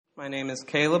My name is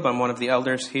Caleb. I'm one of the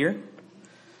elders here.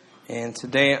 And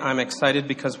today I'm excited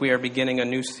because we are beginning a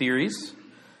new series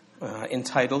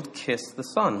entitled Kiss the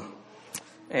Son.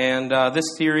 And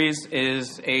this series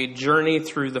is a journey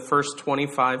through the first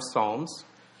 25 Psalms.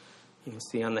 You can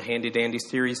see on the handy-dandy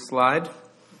series slide.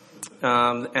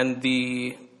 And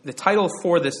the title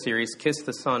for this series, Kiss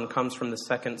the Son, comes from the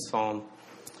second Psalm.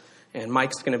 And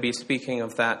Mike's going to be speaking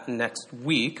of that next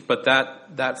week. But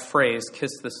that phrase, Kiss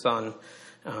the Son,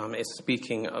 is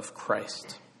speaking of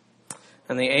Christ.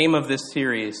 And the aim of this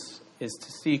series is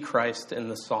to see Christ in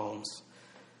the Psalms.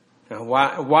 Now,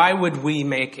 why would we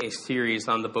make a series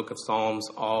on the book of Psalms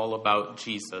all about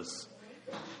Jesus?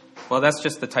 Well, that's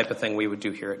just the type of thing we would do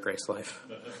here at Grace Life.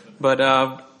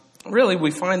 But really,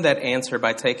 we find that answer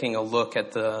by taking a look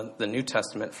at the New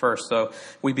Testament first. So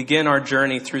we begin our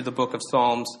journey through the book of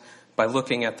Psalms by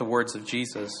looking at the words of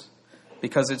Jesus,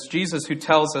 because it's Jesus who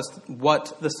tells us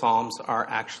what the Psalms are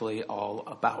actually all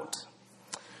about.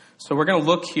 So we're going to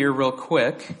look here real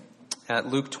quick at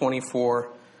Luke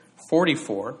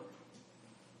 24:44.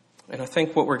 And I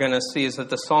think what we're going to see is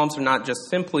that the Psalms are not just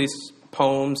simply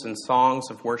poems and songs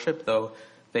of worship, though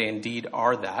they indeed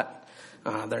are that.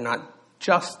 They're not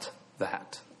just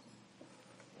that.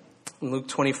 In Luke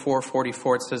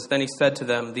 24:44 it says, "Then he said to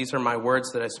them, 'These are my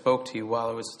words that I spoke to you while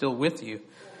I was still with you,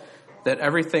 that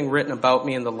everything written about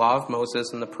me in the law of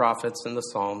Moses and the prophets and the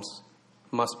Psalms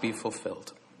must be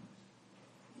fulfilled.'"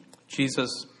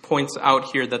 Jesus points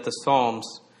out here that the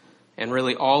Psalms and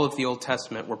really all of the Old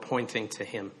Testament were pointing to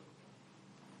him.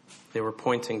 They were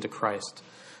pointing to Christ.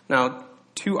 Now,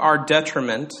 to our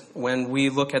detriment, when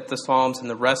we look at the Psalms and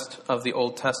the rest of the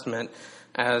Old Testament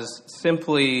as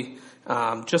simply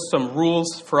just some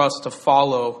rules for us to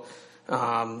follow,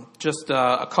 just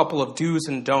a couple of do's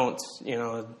and don'ts,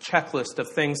 a checklist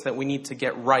of things that we need to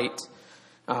get right,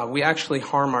 we actually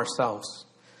harm ourselves.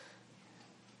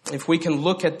 If we can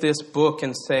look at this book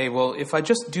and say, well, if I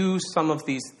just do some of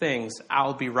these things,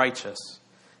 I'll be righteous.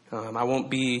 I won't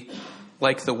be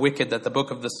like the wicked that the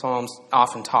book of the Psalms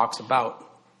often talks about.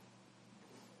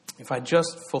 If I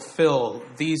just fulfill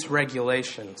these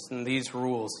regulations and these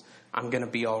rules, I'm going to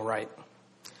be all right.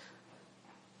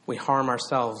 We harm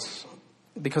ourselves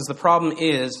because the problem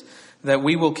is that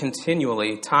we will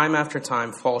continually, time after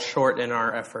time, fall short in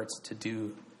our efforts to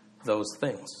do those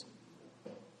things.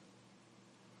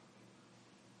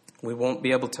 We won't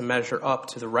be able to measure up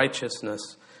to the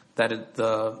righteousness that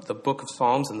the book of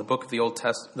Psalms and the books of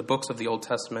the Old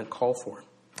Testament call for.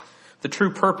 The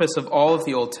true purpose of all of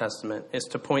the Old Testament is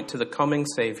to point to the coming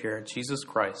Savior, Jesus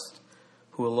Christ,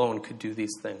 who alone could do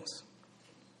these things.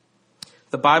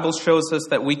 The Bible shows us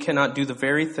that we cannot do the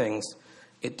very things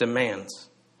it demands.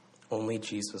 Only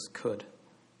Jesus could.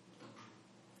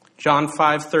 John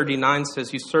 5:39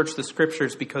 says, "You search the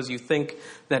Scriptures because you think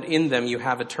that in them you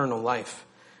have eternal life,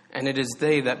 and it is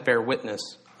they that bear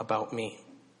witness about me."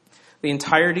 The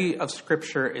entirety of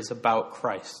Scripture is about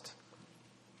Christ.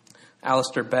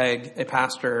 Alistair Begg, a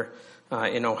pastor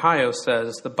in Ohio,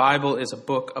 says, "The Bible is a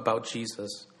book about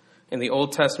Jesus. In the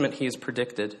Old Testament, he is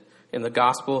predicted. In the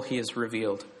Gospel, he is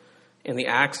revealed. In the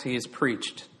Acts, he is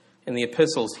preached. In the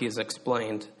Epistles, he is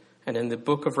explained. And in the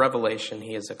book of Revelation,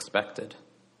 he is expected."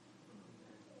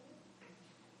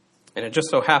 And it just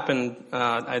so happened,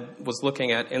 I was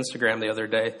looking at Instagram the other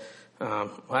day. It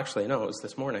was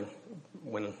this morning.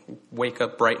 When I wake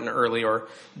up bright and early or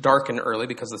dark and early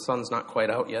because the sun's not quite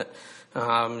out yet.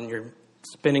 And you're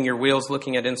spinning your wheels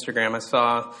looking at Instagram. I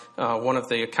saw one of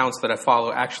the accounts that I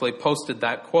follow actually posted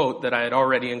that quote that I had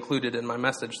already included in my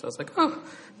message. So I was like, oh,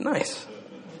 nice.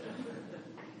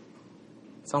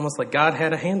 It's almost like God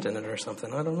had a hand in it or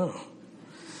something. I don't know.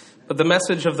 But the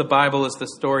message of the Bible is the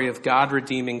story of God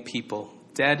redeeming people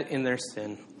dead in their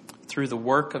sin through the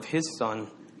work of his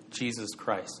Son, Jesus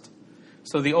Christ.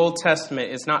 So the Old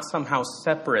Testament is not somehow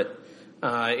separate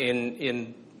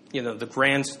in the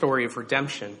grand story of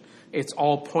redemption. It's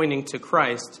all pointing to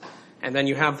Christ. And then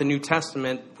you have the New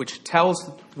Testament, which tells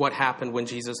what happened when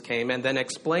Jesus came and then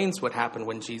explains what happened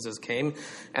when Jesus came.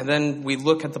 And then we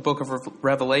look at the book of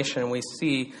Revelation and we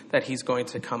see that he's going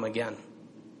to come again.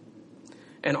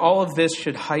 And all of this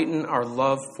should heighten our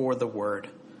love for the Word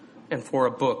and for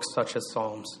a book such as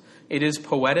Psalms. It is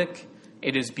poetic.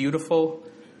 It is beautiful.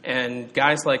 And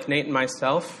guys like Nate and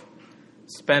myself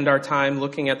spend our time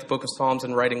looking at the book of Psalms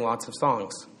and writing lots of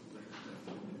songs.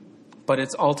 But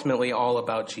it's ultimately all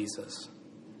about Jesus.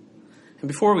 And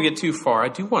before we get too far, I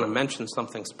do want to mention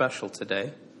something special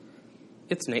today.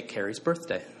 It's Nate Carey's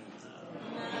birthday.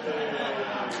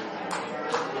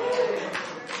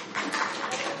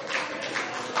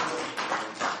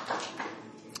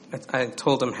 I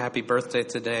told him happy birthday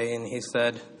today, and he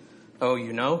said, Oh,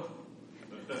 you know?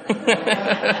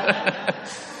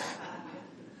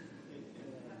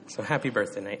 So happy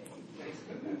birthday, Nate.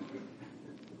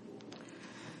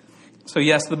 So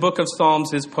yes, the book of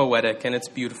Psalms is poetic and it's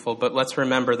beautiful, but let's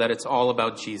remember that it's all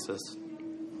about Jesus.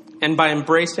 And by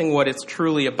embracing what it's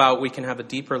truly about, we can have a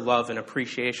deeper love and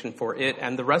appreciation for it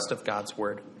and the rest of God's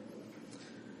Word.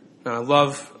 I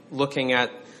love looking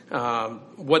at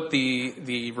what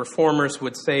the reformers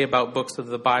would say about books of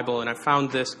the Bible, and I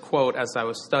found this quote as I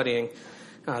was studying.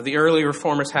 The early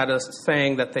reformers had a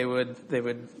saying that they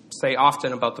would say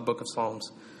often about the book of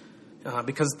Psalms.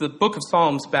 Because the book of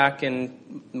Psalms back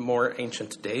in more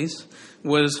ancient days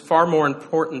was far more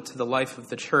important to the life of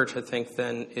the church, I think,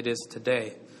 than it is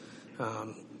today.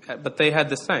 But they had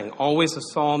this saying, always a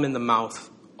psalm in the mouth,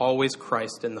 always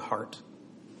Christ in the heart.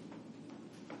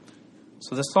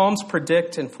 So the Psalms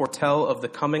predict and foretell of the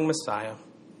coming Messiah,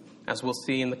 as we'll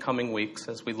see in the coming weeks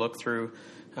as we look through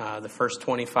the first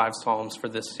 25 Psalms for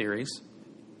this series.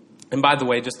 And by the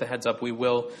way, just a heads up, we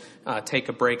will take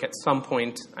a break at some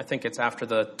point. I think it's after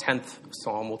the 10th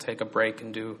Psalm. We'll take a break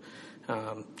and do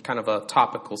kind of a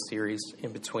topical series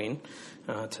in between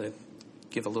to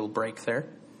give a little break there.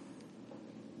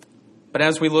 But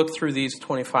as we look through these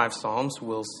 25 Psalms,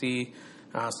 we'll see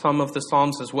some of the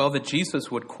Psalms as well that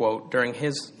Jesus would quote during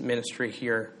his ministry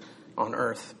here on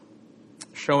earth,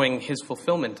 showing his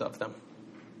fulfillment of them.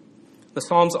 The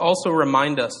Psalms also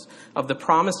remind us of the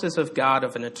promises of God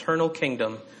of an eternal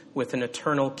kingdom with an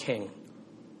eternal king.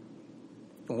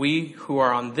 We who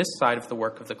are on this side of the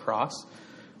work of the cross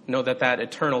know that that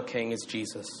eternal king is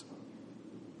Jesus.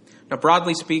 Now,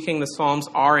 broadly speaking, the Psalms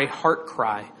are a heart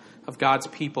cry of God's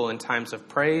people in times of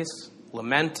praise,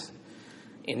 lament,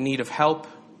 in need of help,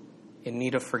 in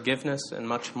need of forgiveness, and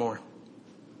much more.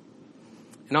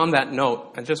 And on that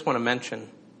note, I just want to mention,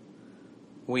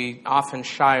 we often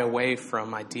shy away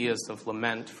from ideas of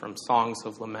lament, from songs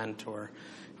of lament, or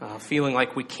feeling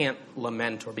like we can't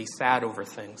lament or be sad over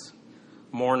things,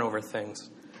 mourn over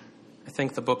things. I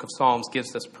think the book of Psalms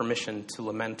gives us permission to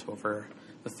lament over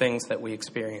the things that we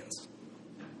experience.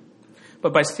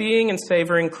 But by seeing and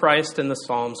savoring Christ in the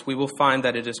Psalms, we will find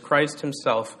that it is Christ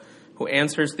himself who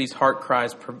answers these heart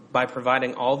cries by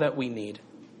providing all that we need.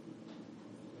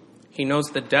 He knows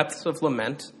the depths of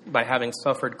lament by having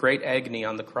suffered great agony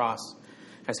on the cross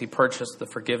as he purchased the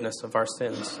forgiveness of our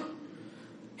sins.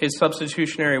 His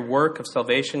substitutionary work of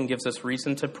salvation gives us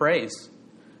reason to praise.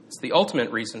 It's the ultimate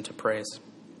reason to praise.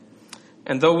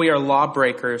 And though we are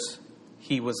lawbreakers,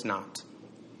 he was not.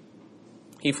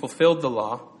 He fulfilled the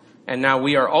law, and now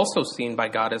we are also seen by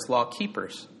God as law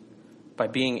keepers, by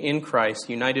being in Christ,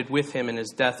 united with him in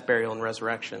his death, burial, and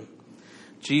resurrection.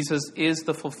 Jesus is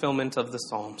the fulfillment of the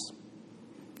Psalms.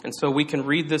 And so we can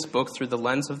read this book through the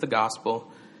lens of the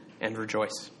gospel and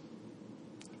rejoice.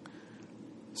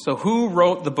 So who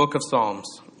wrote the book of Psalms?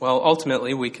 Well,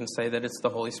 ultimately, we can say that it's the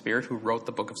Holy Spirit who wrote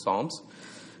the book of Psalms.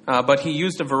 But he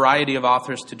used a variety of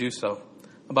authors to do so.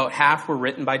 About half were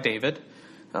written by David,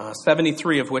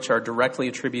 73 of which are directly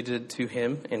attributed to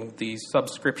him in the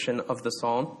subscription of the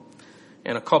psalm.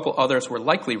 And a couple others were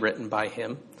likely written by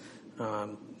him.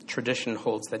 Tradition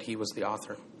holds that he was the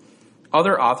author.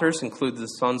 Other authors include the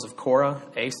sons of Korah,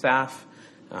 Asaph,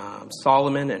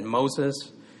 Solomon, and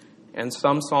Moses. And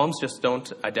some psalms just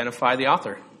don't identify the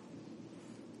author.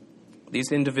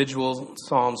 These individual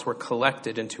psalms were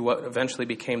collected into what eventually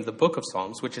became the book of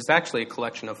Psalms, which is actually a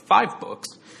collection of 5 books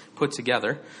put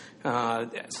together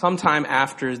sometime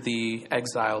after the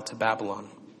exile to Babylon.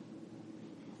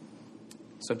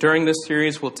 So during this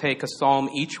series, we'll take a psalm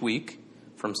each week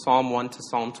from Psalm 1 to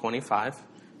Psalm 25.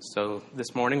 So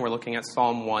this morning we're looking at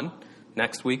Psalm 1,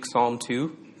 next week Psalm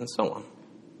 2, and so on.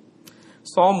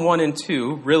 Psalm 1 and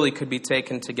 2 really could be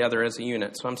taken together as a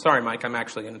unit. So I'm sorry, Mike, I'm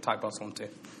actually going to talk about Psalm 2.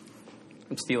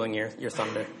 I'm stealing your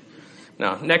thunder.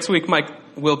 No, next week Mike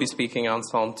will be speaking on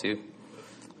Psalm 2.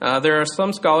 There are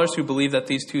some scholars who believe that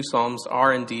these 2 psalms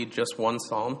are indeed just one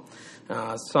psalm.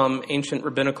 Some ancient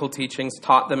rabbinical teachings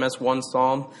taught them as one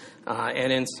psalm.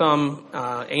 And in some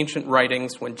ancient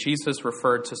writings, when Jesus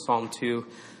referred to Psalm 2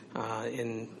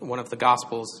 in one of the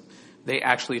Gospels, they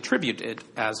actually attribute it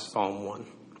as Psalm 1.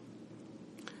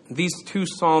 These 2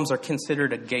 psalms are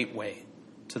considered a gateway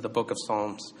to the book of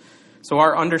Psalms. So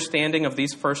our understanding of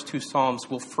these first 2 psalms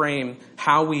will frame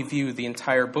how we view the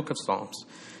entire book of Psalms.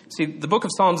 See, the book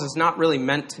of Psalms is not really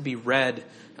meant to be read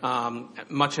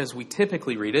much as we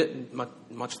typically read it,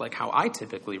 much like how I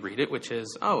typically read it, which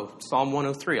is, Psalm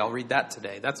 103, I'll read that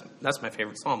today. That's my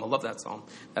favorite psalm. I love that psalm.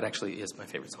 That actually is my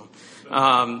favorite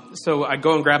psalm. So I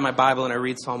go and grab my Bible and I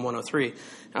read Psalm 103.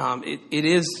 It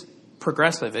is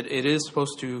progressive. It is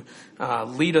supposed to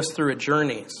lead us through a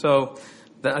journey. So,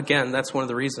 again, that's one of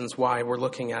the reasons why we're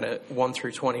looking at it 1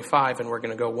 through 25, and we're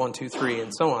going to go 1, 2, 3,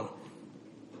 and so on.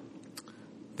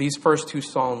 These first two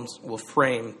Psalms will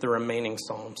frame the remaining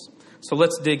Psalms. So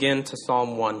let's dig into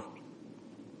Psalm 1.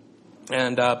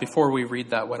 And before we read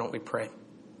that, why don't we pray?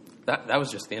 That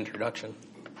was just the introduction.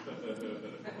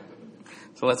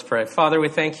 So let's pray. Father, we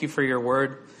thank you for your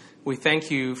word. We thank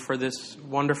you for this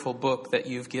wonderful book that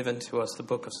you've given to us, the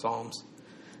book of Psalms.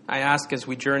 I ask as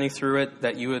we journey through it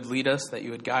that you would lead us, that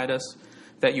you would guide us,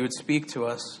 that you would speak to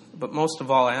us. But most of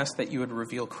all, I ask that you would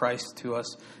reveal Christ to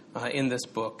us in this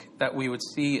book, that we would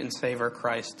see and savor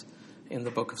Christ in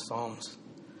the book of Psalms.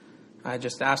 I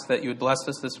just ask that you would bless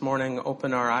us this morning,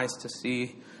 open our eyes to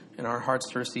see and our hearts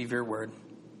to receive your word.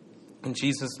 In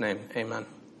Jesus' name, amen.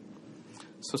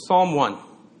 So Psalm 1,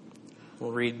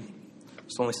 we'll read,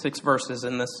 there's only 6 verses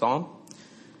in this psalm.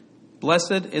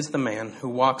 Blessed is the man who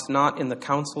walks not in the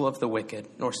counsel of the wicked,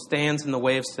 nor stands in the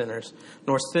way of sinners,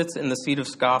 nor sits in the seat of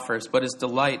scoffers, but his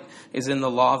delight is in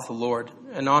the law of the Lord,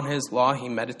 and on his law he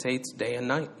meditates day and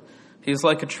night. He is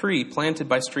like a tree planted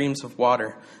by streams of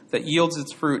water that yields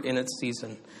its fruit in its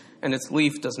season, and its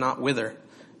leaf does not wither.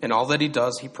 In all that he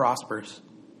does, he prospers.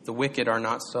 The wicked are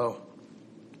not so,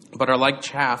 but are like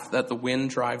chaff that the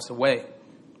wind drives away.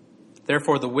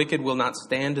 Therefore the wicked will not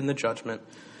stand in the judgment,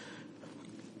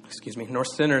 nor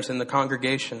sinners in the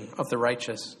congregation of the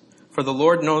righteous. For the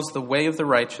Lord knows the way of the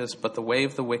righteous, but the way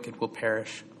of the wicked will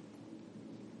perish.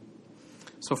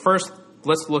 So first,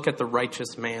 let's look at the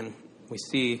righteous man. We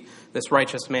see this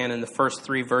righteous man in the first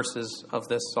 3 verses of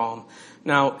this psalm.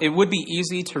 Now, it would be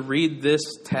easy to read this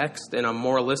text in a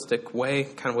moralistic way,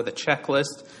 kind of with a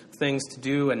checklist, things to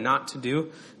do and not to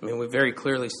do. I mean, we very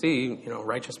clearly see,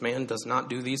 righteous man does not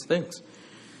do these things.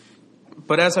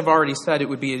 But as I've already said, it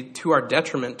would be to our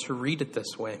detriment to read it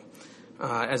this way,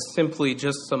 as simply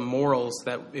just some morals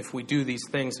that if we do these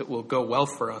things, it will go well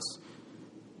for us.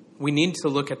 We need to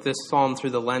look at this psalm through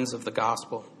the lens of the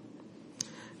gospel.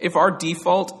 If our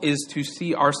default is to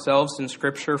see ourselves in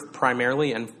Scripture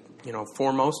primarily and,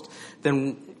 foremost,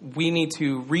 then we need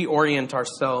to reorient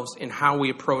ourselves in how we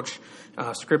approach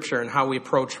Scripture and how we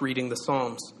approach reading the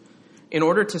Psalms. In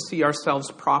order to see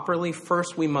ourselves properly,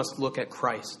 first we must look at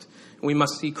Christ. We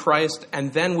must see Christ,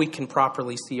 and then we can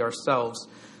properly see ourselves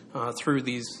through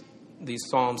these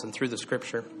Psalms and through the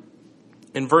Scripture.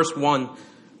 In verse 1,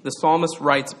 the psalmist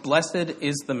writes, "Blessed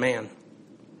is the man."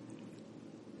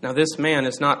 Now, this man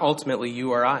is not ultimately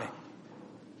you or I.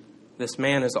 This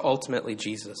man is ultimately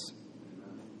Jesus.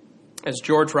 As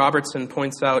George Robertson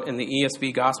points out in the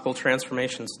ESV Gospel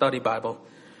Transformation Study Bible,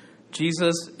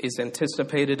 Jesus is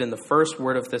anticipated in the first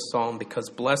word of this psalm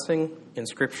because blessing in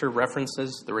Scripture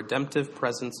references the redemptive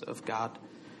presence of God.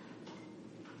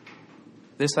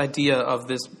 This idea of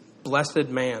this blessed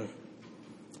man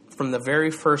from the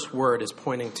very first word is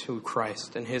pointing to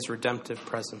Christ and his redemptive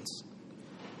presence.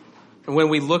 And when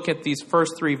we look at these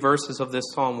first 3 verses of this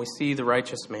psalm, we see the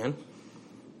righteous man,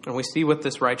 and we see what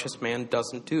this righteous man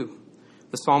doesn't do.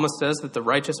 The psalmist says that the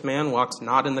righteous man walks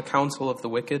not in the counsel of the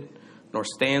wicked, nor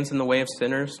stands in the way of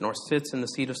sinners, nor sits in the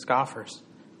seat of scoffers.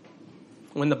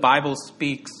 When the Bible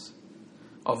speaks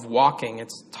of walking,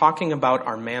 it's talking about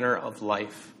our manner of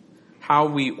life, how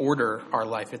we order our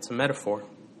life. It's a metaphor.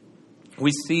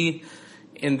 We see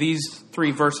in these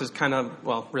 3 verses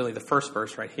really the first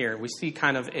verse right here, we see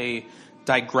kind of a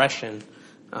digression,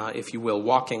 if you will,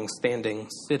 walking, standing,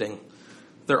 sitting.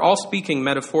 They're all speaking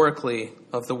metaphorically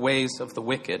of the ways of the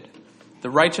wicked. The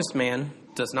righteous man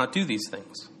does not do these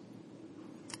things.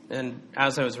 And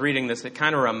as I was reading this, it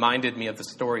kind of reminded me of the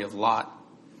story of Lot.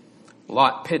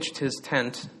 Lot pitched his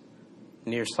tent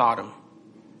near Sodom,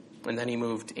 and then he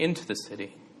moved into the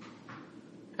city.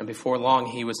 And before long,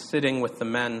 he was sitting with the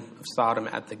men of Sodom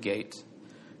at the gate.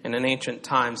 And in ancient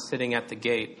times, sitting at the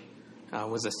gate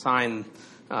was a sign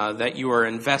that you were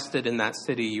invested in that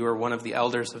city. You were one of the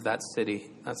elders of that city.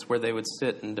 That's where they would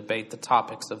sit and debate the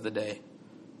topics of the day.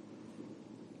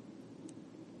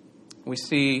 We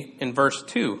see in verse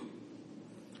 2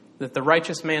 that the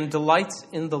righteous man delights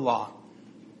in the law.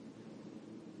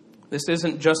 This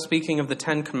isn't just speaking of the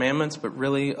 10 Commandments, but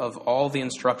really of all the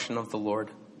instruction of the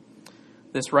Lord.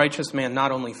 This righteous man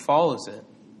not only follows it,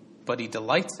 but he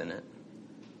delights in it.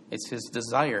 It's his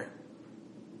desire.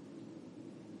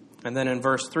 And then in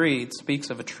verse 3, it speaks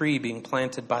of a tree being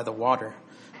planted by the water.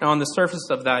 Now, on the surface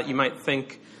of that, you might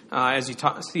think, as you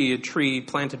see a tree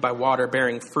planted by water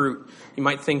bearing fruit, you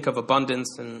might think of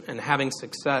abundance and having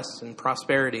success and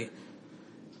prosperity.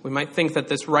 We might think that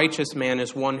this righteous man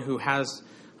is one who has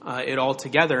it all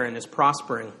together and is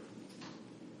prospering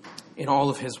in all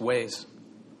of his ways.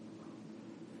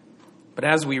 But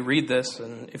as we read this,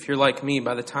 and if you're like me,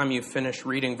 by the time you finish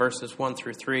reading verses 1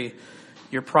 through 3,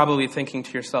 you're probably thinking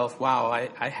to yourself, wow,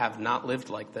 I have not lived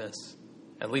like this,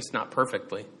 at least not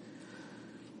perfectly.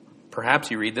 Perhaps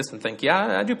you read this and think,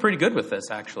 yeah, I do pretty good with this,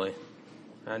 actually.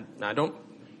 I don't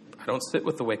sit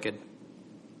with the wicked.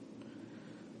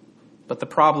 But the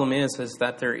problem is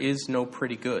that there is no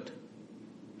pretty good.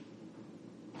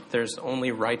 There's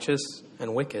only righteous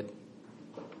and wicked.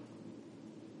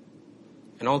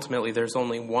 And ultimately, there's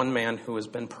only one man who has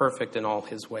been perfect in all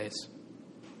his ways.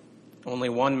 Only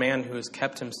one man who has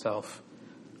kept himself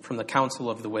from the counsel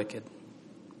of the wicked,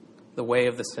 the way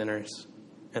of the sinners,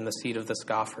 and the seat of the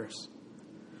scoffers.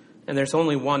 And there's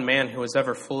only one man who has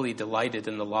ever fully delighted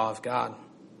in the law of God,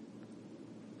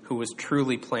 who was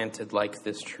truly planted like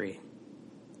this tree.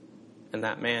 And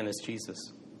that man is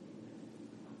Jesus.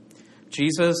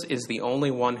 Jesus is the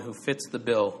only one who fits the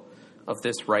bill of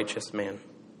this righteous man.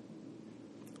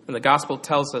 And the gospel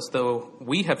tells us, though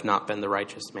we have not been the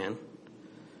righteous man,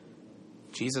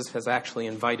 Jesus has actually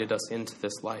invited us into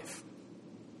this life.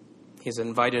 He's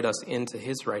invited us into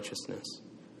his righteousness.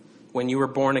 When you were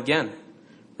born again,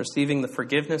 receiving the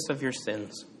forgiveness of your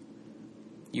sins,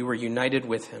 you were united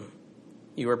with him.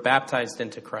 You were baptized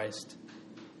into Christ,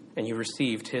 and you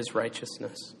received his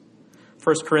righteousness.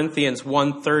 1 Corinthians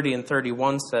 1:30 and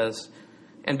 31 says,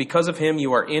 "And because of him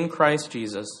you are in Christ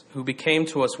Jesus, who became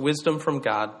to us wisdom from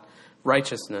God,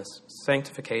 righteousness,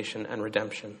 sanctification, and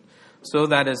redemption. So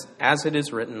that as it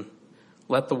is written,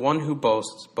 let the one who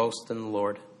boasts boast in the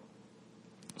Lord."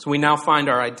 So we now find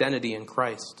our identity in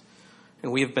Christ,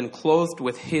 and we have been clothed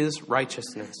with his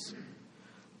righteousness.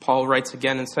 Paul writes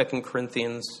again in 2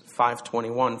 Corinthians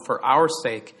 5:21, "For our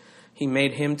sake he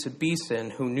made him to be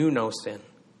sin who knew no sin,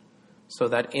 so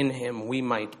that in him we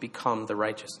might become the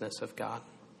righteousness of God."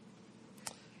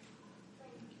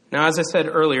 Now, as I said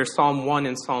earlier, Psalm 1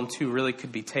 and Psalm 2 really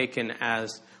could be taken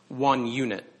as one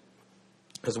unit,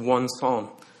 as one psalm.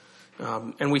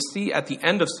 And we see at the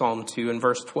end of Psalm 2 in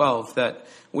verse 12 that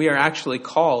we are actually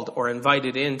called or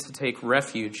invited in to take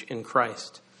refuge in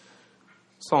Christ.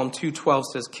 Psalm 2:12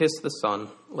 says, "Kiss the Son,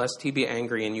 lest he be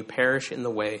angry and you perish in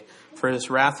the way, for his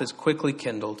wrath is quickly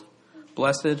kindled.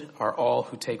 Blessed are all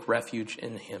who take refuge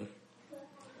in him."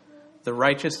 The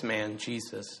righteous man,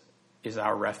 Jesus, is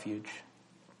our refuge.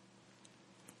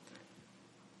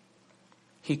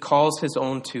 He calls his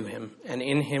own to him, and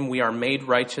in him we are made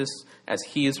righteous as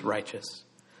he is righteous.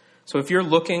 So if you're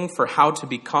looking for how to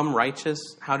become righteous,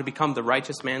 how to become the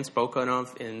righteous man spoken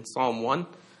of in Psalm 1,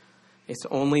 it's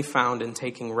only found in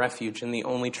taking refuge in the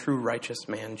only true righteous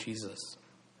man, Jesus.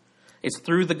 It's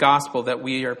through the gospel that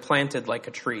we are planted like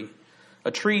a tree.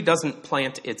 A tree doesn't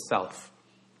plant itself.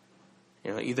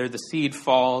 Either the seed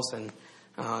falls and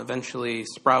eventually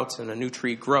sprouts and a new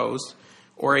tree grows,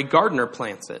 or a gardener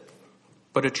plants it.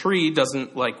 But a tree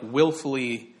doesn't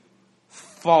willfully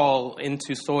fall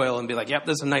into soil and be like, yep,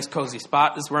 this is a nice cozy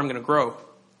spot. This is where I'm going to grow.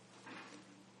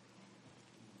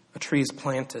 A tree is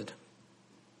planted.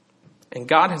 And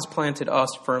God has planted us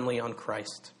firmly on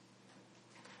Christ.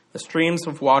 The streams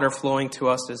of water flowing to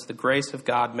us is the grace of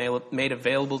God made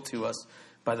available to us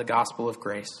by the gospel of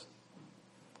grace.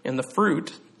 And the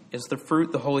fruit is the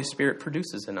fruit the Holy Spirit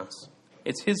produces in us.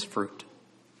 It's his fruit.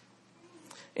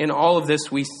 In all of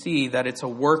this, we see that it's a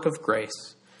work of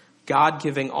grace, God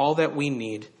giving all that we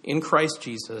need in Christ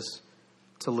Jesus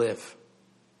to live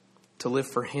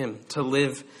for him, to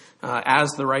live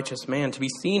as the righteous man, to be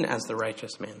seen as the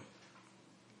righteous man.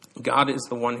 God is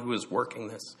the one who is working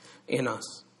this in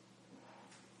us.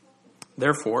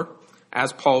 Therefore,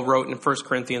 as Paul wrote in 1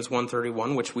 Corinthians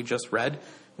 1:31, which we just read,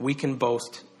 we can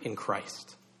boast in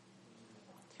Christ.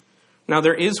 Now,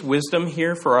 there is wisdom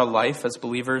here for our life as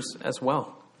believers as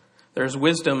well. There's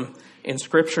wisdom in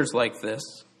scriptures like this,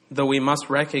 though we must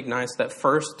recognize that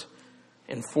first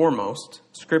and foremost,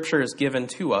 Scripture is given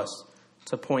to us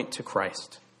to point to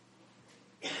Christ.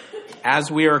 As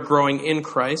we are growing in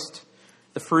Christ,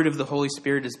 the fruit of the Holy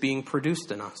Spirit is being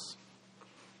produced in us.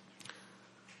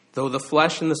 Though the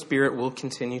flesh and the spirit will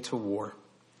continue to war,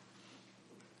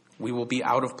 we will be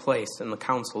out of place in the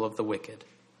counsel of the wicked,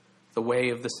 the way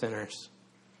of the sinners,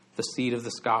 the seed of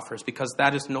the scoffers, because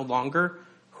that is no longer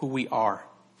who we are.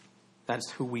 That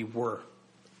is who we were.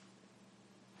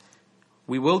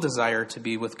 We will desire to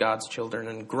be with God's children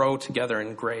and grow together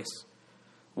in grace.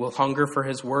 We'll hunger for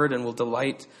his word and will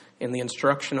delight in the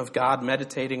instruction of God,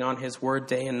 meditating on his word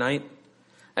day and night.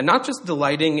 And not just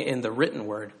delighting in the written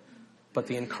word, but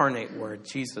the incarnate word,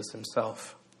 Jesus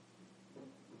himself.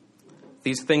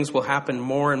 These things will happen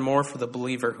more and more for the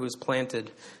believer who is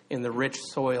planted in the rich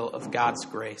soil of God's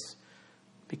grace,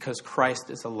 because Christ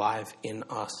is alive in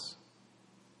us.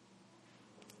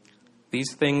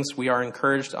 These things we are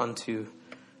encouraged unto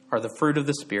are the fruit of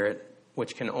the Spirit,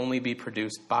 which can only be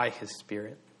produced by his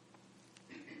Spirit.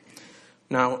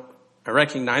 Now, I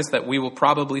recognize that we will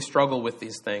probably struggle with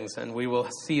these things, and we will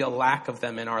see a lack of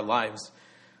them in our lives.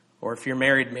 Or if you're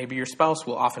married, maybe your spouse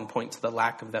will often point to the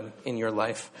lack of them in your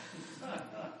life.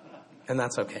 And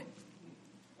that's okay.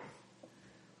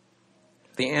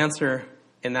 The answer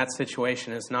in that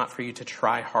situation is not for you to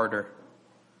try harder,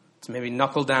 to maybe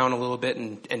knuckle down a little bit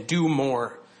and do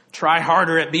more. Try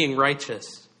harder at being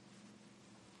righteous.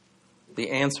 The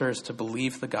answer is to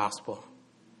believe the gospel.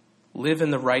 Live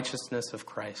in the righteousness of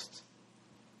Christ.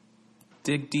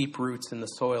 Dig deep roots in the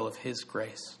soil of his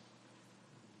grace.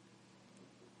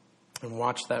 And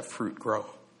watch that fruit grow.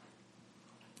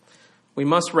 We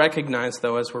must recognize,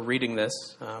 though, as we're reading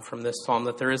this from this psalm,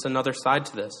 that there is another side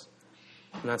to this.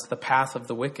 And that's the path of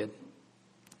the wicked.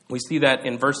 We see that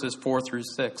in verses 4 through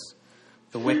 6.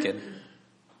 The wicked.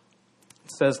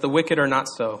 It says, the wicked are not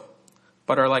so,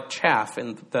 but are like chaff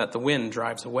that the wind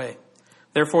drives away.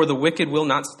 Therefore the wicked will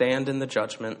not stand in the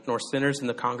judgment, nor sinners in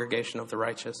the congregation of the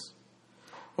righteous.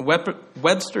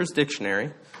 Webster's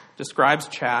dictionary describes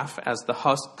chaff as the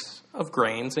husks of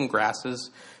grains and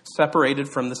grasses separated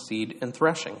from the seed in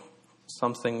threshing,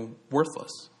 something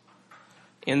worthless.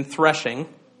 In threshing,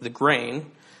 the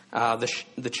grain,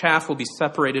 the chaff will be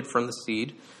separated from the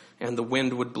seed, and the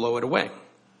wind would blow it away.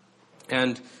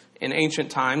 And in ancient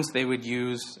times, they would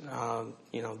use,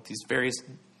 these various,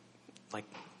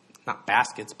 not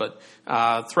baskets, but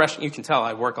threshing. You can tell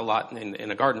I work a lot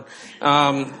in a garden.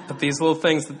 But these little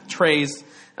things, trays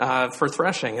for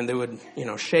threshing, and they would,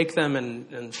 shake them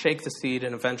and shake the seed,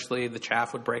 and eventually the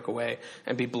chaff would break away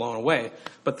and be blown away.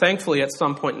 But thankfully, at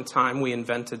some point in time, we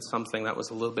invented something that was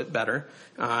a little bit better,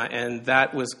 and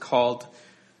that was called,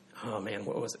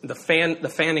 what was it? The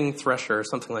fanning thresher or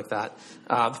something like that.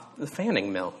 The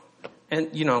fanning mill. And,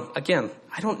 again,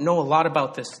 I don't know a lot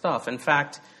about this stuff. In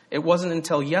fact, it wasn't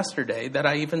until yesterday that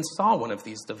I even saw one of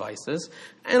these devices,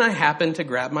 and I happened to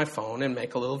grab my phone and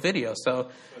make a little video. So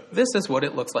this is what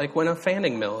it looks like when a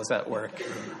fanning mill is at work.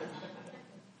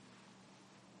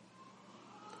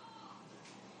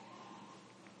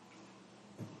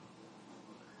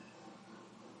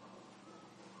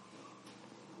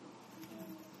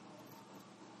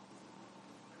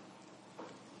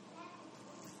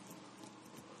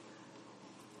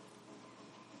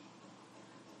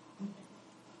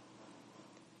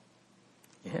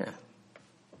 Yeah,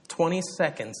 20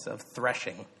 seconds of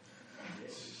threshing.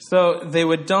 So they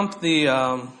would dump the,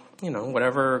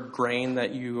 whatever grain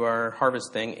that you are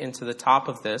harvesting into the top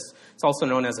of this. It's also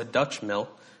known as a Dutch mill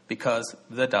because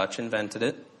the Dutch invented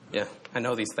it. Yeah, I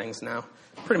know these things now.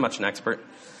 Pretty much an expert.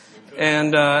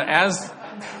 And as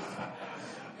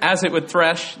it would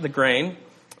thresh the grain,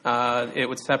 it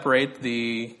would separate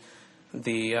the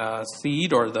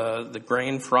seed or the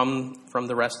grain from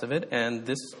the rest of it, and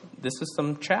this is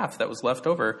some chaff that was left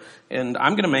over. And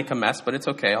I'm going to make a mess, but it's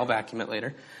okay. I'll vacuum it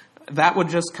later. That would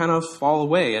just kind of fall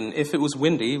away, and if it was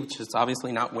windy, which is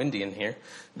obviously not windy in here,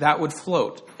 that would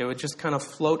float. It would just kind of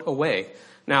float away.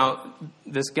 Now,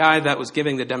 this guy that was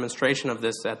giving the demonstration of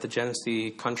this at the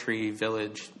Genesee Country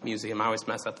Village Museum, I always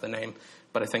mess up the name,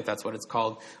 but I think that's what it's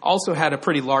called, also had a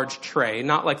pretty large tray,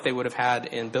 not like they would have had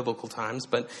in biblical times,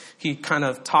 but he kind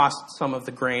of tossed some of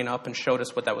the grain up and showed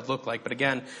us what that would look like. But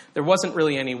again, there wasn't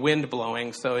really any wind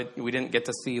blowing, so we didn't get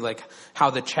to see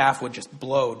how the chaff would just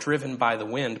blow, driven by the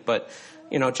wind. But,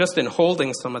 just in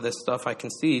holding some of this stuff, I can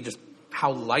see just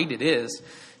how light it is.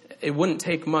 It wouldn't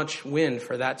take much wind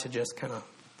for that to just kind of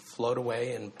float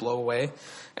away and blow away.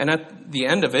 And at the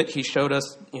end of it, he showed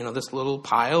us, this little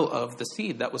pile of the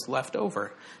seed that was left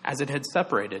over as it had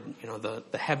separated.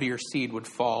 The heavier seed would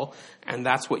fall, and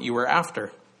that's what you were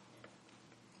after.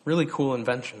 Really cool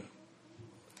invention.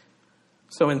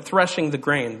 So in threshing the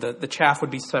grain, the chaff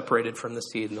would be separated from the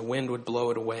seed, and the wind would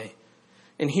blow it away.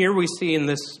 And here we see in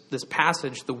this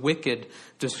passage the wicked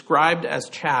described as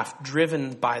chaff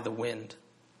driven by the wind.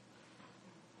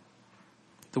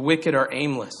 The wicked are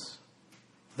aimless.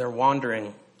 They're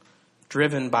wandering,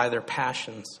 driven by their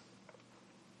passions.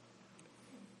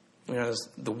 As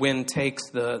the wind takes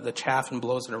the chaff and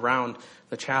blows it around,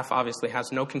 the chaff obviously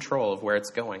has no control of where it's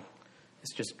going.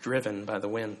 It's just driven by the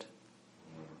wind.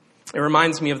 It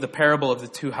reminds me of the parable of the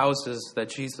two houses that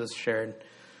Jesus shared,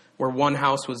 where one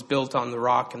house was built on the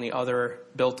rock and the other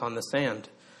built on the sand.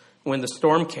 When the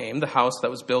storm came, the house that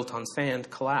was built on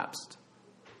sand collapsed.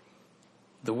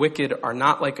 The wicked are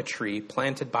not like a tree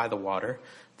planted by the water.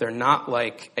 They're not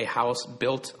like a house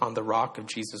built on the rock of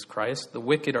Jesus Christ. The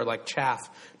wicked are like chaff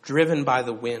driven by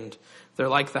the wind. They're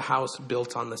like the house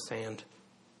built on the sand.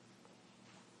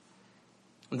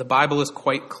 The Bible is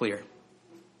quite clear.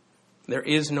 There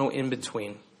is no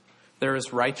in-between. There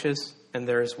is righteous and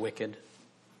there is wicked.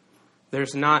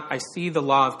 There's not, I see the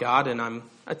law of God and I'm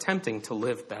attempting to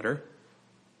live better.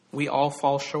 We all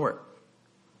fall short.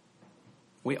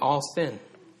 We all sin.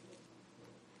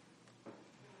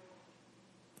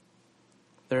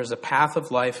 There is a path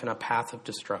of life and a path of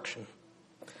destruction.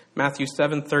 Matthew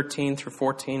 7:13 through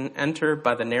 14, enter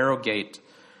by the narrow gate,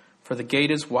 for the gate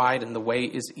is wide and the way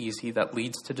is easy that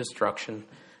leads to destruction,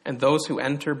 and those who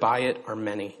enter by it are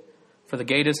many. For the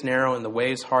gate is narrow and the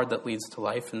way is hard that leads to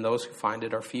life, and those who find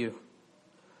it are few.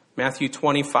 Matthew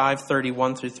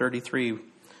 25:31 through 33,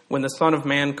 when the Son of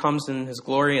Man comes in his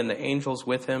glory and the angels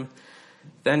with him,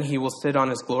 then he will sit on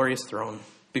his glorious throne.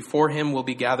 Before him will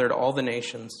be gathered all the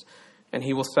nations, and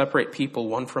he will separate people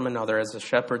one from another as the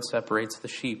shepherd separates the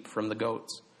sheep from the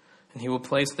goats. And he will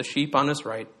place the sheep on his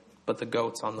right, but the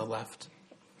goats on the left.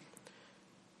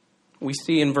 We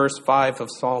see in verse 5 of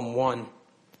Psalm 1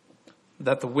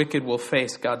 that the wicked will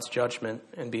face God's judgment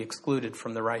and be excluded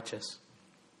from the righteous.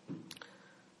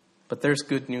 But there's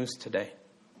good news today.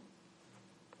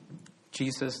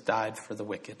 Jesus died for the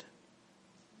wicked.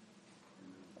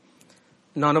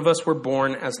 None of us were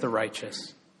born as the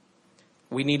righteous.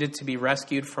 We needed to be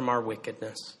rescued from our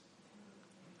wickedness.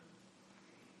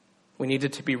 We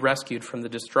needed to be rescued from the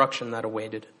destruction that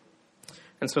awaited.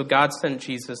 And so God sent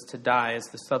Jesus to die as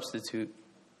the substitute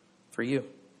for you,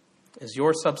 as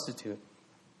your substitute.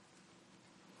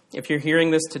 If you're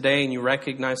hearing this today and you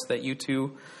recognize that you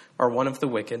too are one of the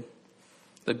wicked,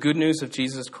 the good news of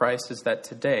Jesus Christ is that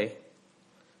today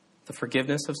the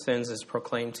forgiveness of sins is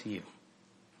proclaimed to you.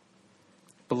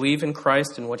 Believe in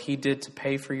Christ and what he did to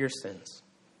pay for your sins,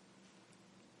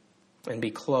 and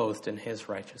be clothed in his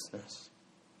righteousness.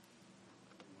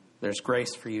 There's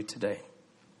grace for you today.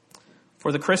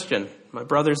 For the Christian, my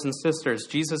brothers and sisters,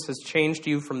 Jesus has changed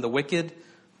you from the wicked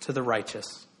to the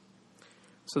righteous.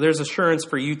 So there's assurance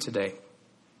for you today.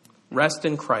 Rest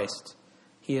in Christ.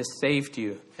 He has saved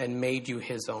you and made you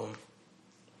his own.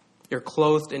 You're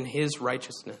clothed in his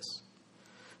righteousness.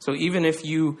 So even if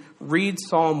you read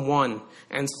Psalm 1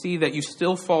 and see that you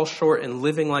still fall short in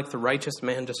living like the righteous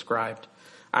man described,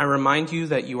 I remind you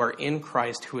that you are in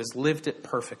Christ who has lived it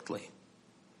perfectly.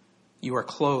 You are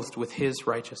clothed with his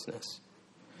righteousness.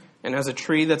 And as a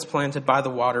tree that's planted by the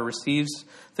water receives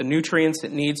the nutrients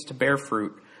it needs to bear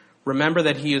fruit, remember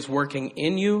that he is working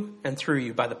in you and through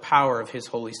you by the power of his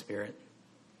Holy Spirit.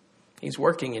 He's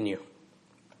working in you.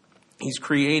 He's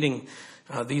creating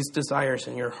these desires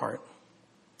in your heart.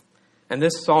 And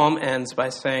this psalm ends by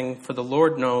saying, for the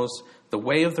Lord knows the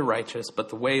way of the righteous, but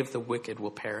the way of the wicked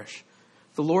will perish.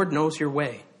 The Lord knows your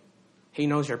way. He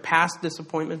knows your past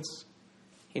disappointments.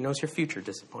 He knows your future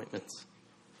disappointments.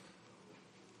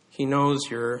 He knows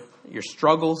your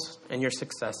struggles and your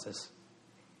successes.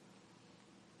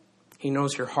 He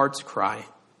knows your heart's cry.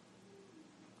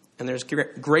 And there's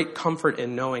great comfort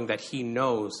in knowing that he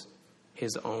knows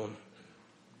his own.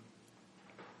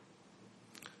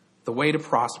 The way to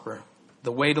prosper,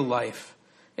 the way to life,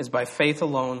 is by faith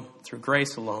alone, through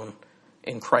grace alone,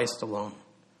 in Christ alone,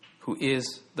 who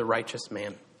is the righteous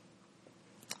man.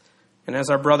 And as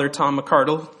our brother Tom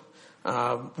McCardle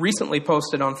recently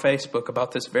posted on Facebook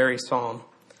about this very psalm,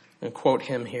 and quote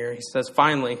him here, he says,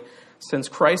 finally, since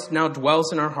Christ now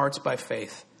dwells in our hearts by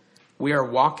faith, we are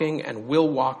walking and will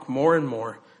walk more and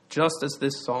more, just as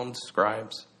this psalm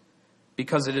describes,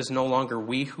 because it is no longer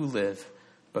we who live,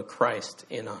 but Christ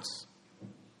in us.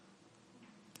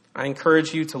 I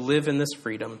encourage you to live in this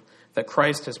freedom that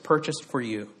Christ has purchased for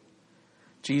you.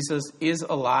 Jesus is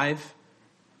alive,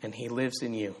 and he lives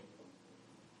in you.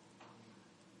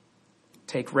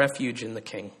 Take refuge in the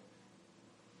King.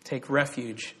 Take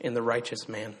refuge in the righteous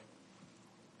man.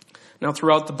 Now,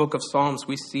 throughout the book of Psalms,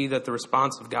 we see that the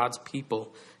response of God's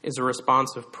people is a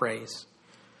response of praise.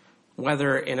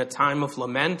 Whether in a time of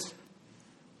lament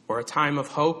or a time of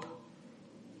hope,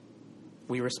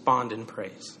 we respond in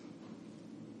praise.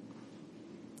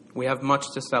 We have much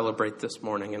to celebrate this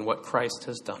morning in what Christ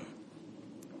has done.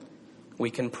 We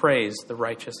can praise the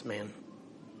righteous man.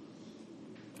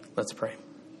 Let's pray.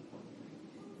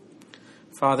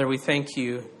 Father, we thank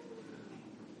you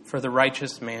for the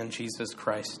righteous man, Jesus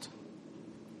Christ.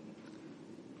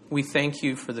 We thank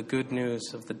you for the good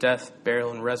news of the death,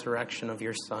 burial, and resurrection of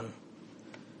your Son,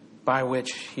 by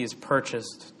which he has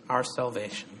purchased our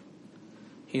salvation.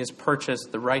 He has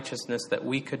purchased the righteousness that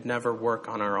we could never work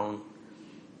on our own,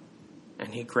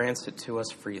 and he grants it to us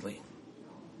freely.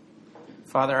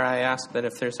 Father, I ask that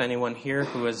if there's anyone here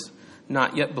who has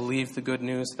not yet believed the good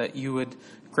news, that you would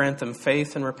grant them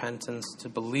faith and repentance to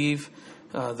believe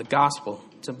the gospel,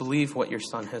 to believe what your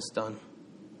Son has done.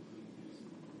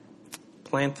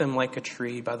 Plant them like a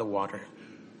tree by the water,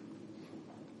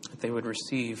 that they would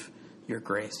receive your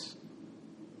grace.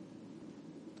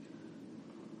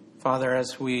 Father,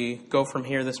 as we go from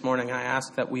here this morning, I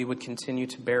ask that we would continue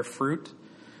to bear fruit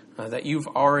that you've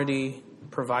already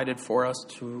provided for us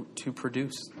to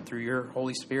produce through your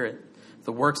Holy Spirit,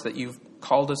 the works that you've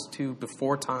called us to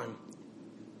before time,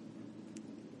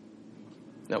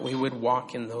 that we would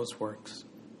walk in those works.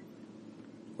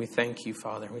 We thank you,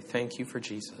 Father. We thank you for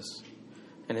Jesus.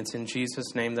 And it's in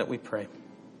Jesus' name that we pray.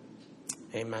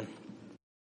 Amen.